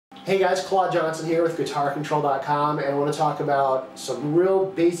Hey guys, Claude Johnson here with GuitarControl.com, and I want to talk about some real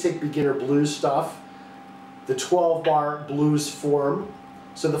basic beginner blues stuff, the 12-bar blues form.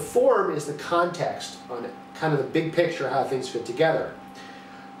 So the form is the context on kind of the big picture how things fit together.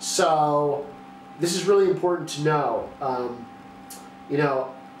 So this is really important to know.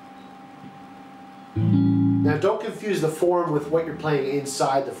 Now don't confuse the form with what you're playing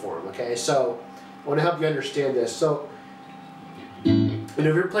inside the form, okay? So I want to help you understand this. So if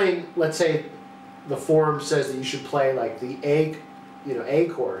you're playing, let's say the form says that you should play like the A, A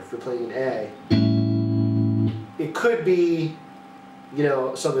chord, if you're playing an A. It could be,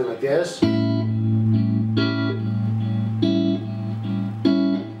 something like this.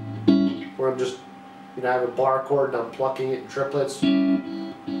 Where I'm just, I have a bar chord and I'm plucking it in triplets.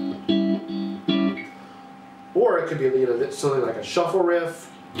 Or it could be, something like a shuffle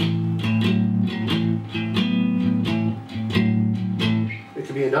riff. It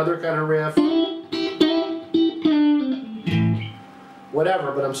could be another kind of riff.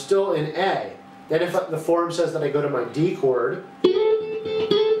 Whatever, but I'm still in A. Then if the form says that I go to my D chord,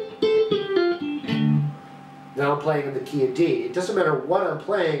 now I'm playing in the key of D. It doesn't matter what I'm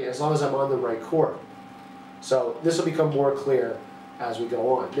playing as long as I'm on the right chord. So this will become more clear as we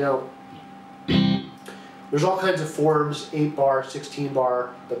go on. Now, there's all kinds of forms, 8-bar,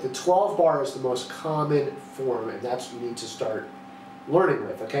 16-bar, but the 12-bar is the most common form, and that's what you need to start learning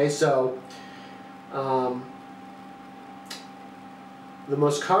with, okay? So, the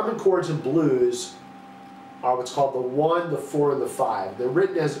most common chords in blues are what's called the 1, the 4, and the 5. They're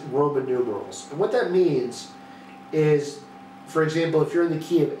written as Roman numerals. And what that means is, for example, if you're in the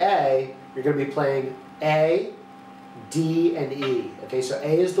key of A, you're going to be playing A, D, and E. Okay, so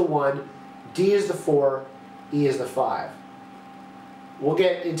A is the 1, D is the 4, E is the 5. We'll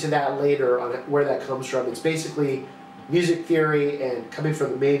get into that later on where that comes from. It's basically music theory and coming from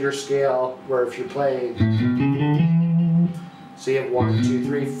the major scale, where if you're playing, so you have 1, 2,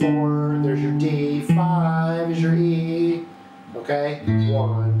 3, 4, there's your D, 5 is your E, okay?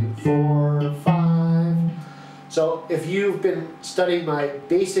 1, 4, 5. So if you've been studying my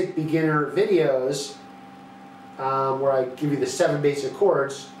basic beginner videos, where I give you the 7 basic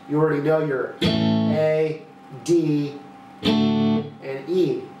chords, you already know your A, D, and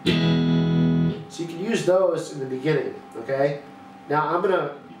E. So you can use those in the beginning, okay? Now I'm going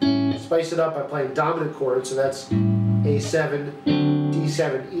to spice it up by playing dominant chords, so that's A7,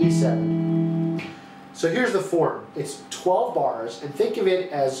 D7, E7. So here's the form. It's 12 bars, and think of it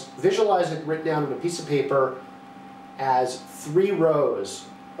as, visualize it written down on a piece of paper as 3 rows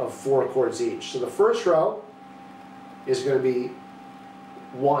of 4 chords each. So the first row is going to be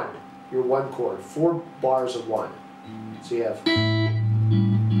 1, your 1 chord, 4 bars of 1. So you have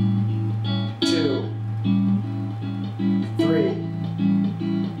 2, 3,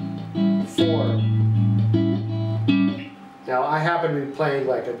 4. Now I happen to be playing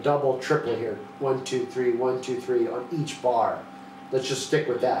like a double triple here. 1, 2, 3, 1, 2, 3 on each bar. Let's just stick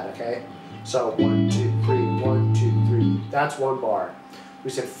with that, okay? So 1, 2, 3, 1, 2, 3. That's 1 bar. We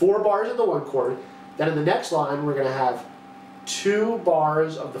said 4 bars of the 1 chord. Then in the next line we're going to have 2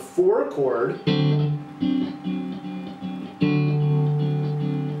 bars of the 4 chord and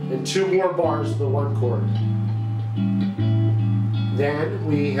 2 more bars of the 1 chord. Then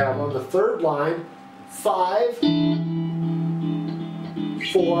we have on the 3rd line 5,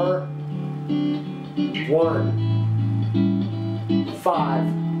 4, 1,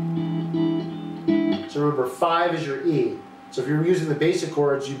 5. So remember, 5 is your E. So if you're using the basic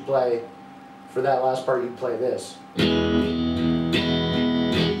chords, you'd play, for that last part, you'd play this.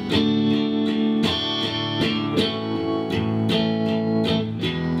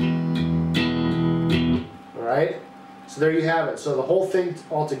 Alright? So there you have it. So the whole thing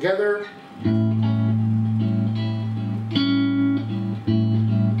all together.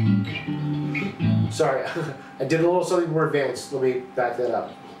 Sorry, I did a little something more advanced. Let me back that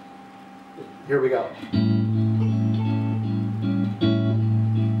up. Here we go.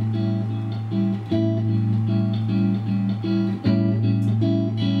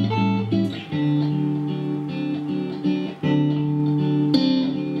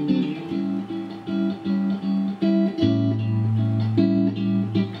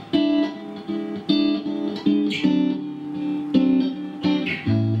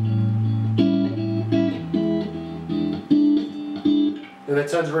 And that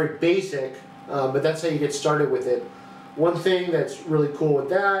sounds very basic, but that's how you get started with it. One thing that's really cool with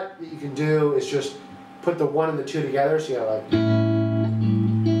that you can do is just put the 1 and the 2 together, so you have like,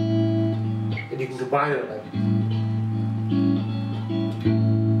 and you can combine it like.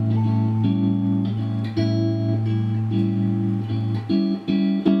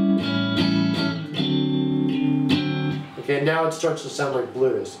 Okay, now it starts to sound like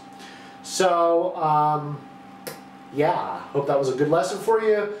blues. So, yeah, hope that was a good lesson for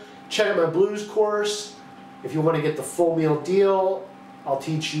you. Check out my blues course. If you want to get the full meal deal, I'll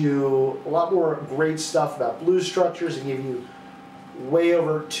teach you a lot more great stuff about blues structures and give you way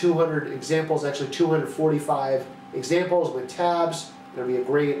over 200 examples, actually 245 examples with tabs. It'll be a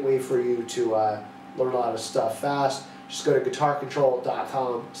great way for you to learn a lot of stuff fast. Just go to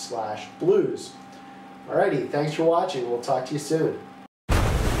guitarcontrol.com/blues. Alrighty, thanks for watching. We'll talk to you soon.